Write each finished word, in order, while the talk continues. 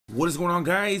What is going on,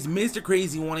 guys? Mr.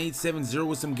 Crazy 1870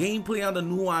 with some gameplay on the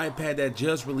new iPad that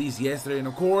just released yesterday. And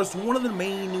of course, one of the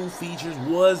main new features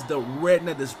was the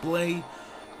Retina Display,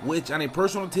 which on a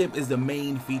personal tip is the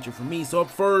main feature for me. So up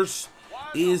first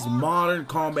is Modern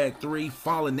Combat 3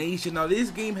 Fallen Nation. Now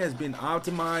this game has been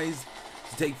optimized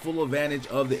to take full advantage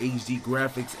of the HD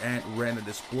graphics and Retina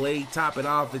Display. Top it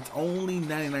off, it's only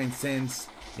 99 cents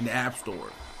in the App Store.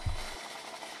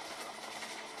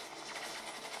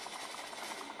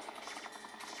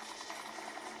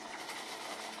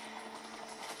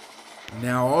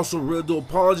 Now, I also really do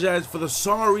apologize for the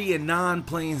sorry and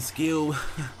non-playing skill,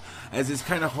 as it's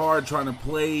kind of hard trying to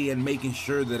play and making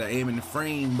sure that I am in the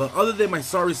frame. But other than my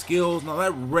sorry skills, now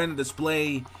that Retina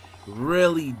Display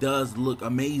really does look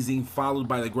amazing, followed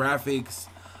by the graphics.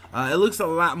 It looks a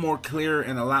lot more clear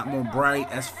and a lot more bright.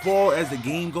 As far as the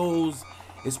game goes,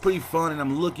 it's pretty fun, and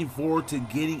I'm looking forward to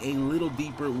getting a little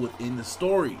deeper within the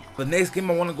story. The next game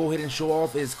I want to go ahead and show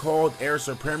off is called Air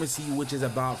Supremacy, which is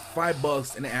about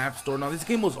 $5 in the App Store. Now this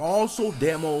game was also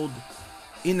demoed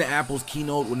in the Apple's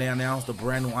keynote when they announced the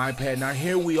brand new iPad. Now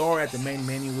here we are at the main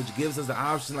menu, which gives us the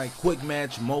option like quick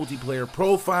match, multiplayer,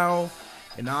 profile,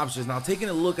 and options. Now taking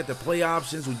a look at the play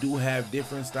options, we do have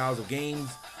different styles of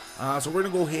games. So we're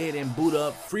gonna go ahead and boot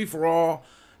up free for all.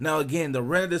 Now again, the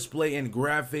Retina Display and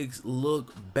graphics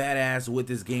look badass with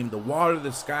this game. The water,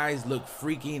 the skies look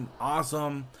freaking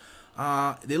awesome.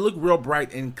 They look real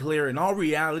bright and clear. In all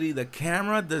reality, the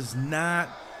camera does not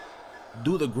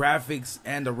do the graphics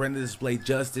and the Retina Display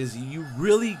justice. You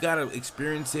really gotta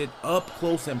experience it up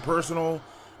close and personal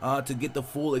to get the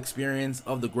full experience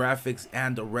of the graphics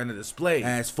and the Retina Display.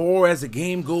 As far as the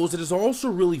game goes, it is also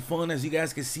really fun. As you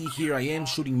guys can see here, I am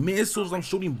shooting missiles, I'm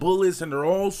shooting bullets, and they're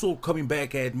also coming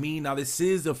back at me. Now this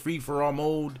is the free-for-all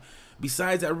mode.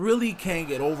 Besides, I really can't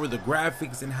get over the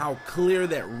graphics and how clear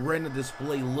that Retina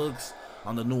Display looks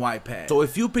on the new iPad. So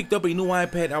if you picked up a new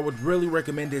iPad, I would really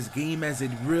recommend this game, as it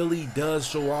really does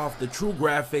show off the true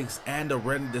graphics and the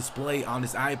Retina Display on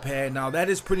this iPad. Now that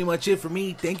is pretty much it for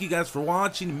me. Thank you guys for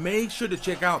watching. Make sure to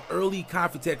check out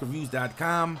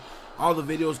earlycoffeetechreviews.com. All the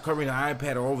videos covering the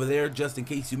iPad are over there just in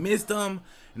case you missed them.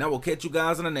 And I will catch you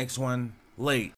guys on the next one. Late.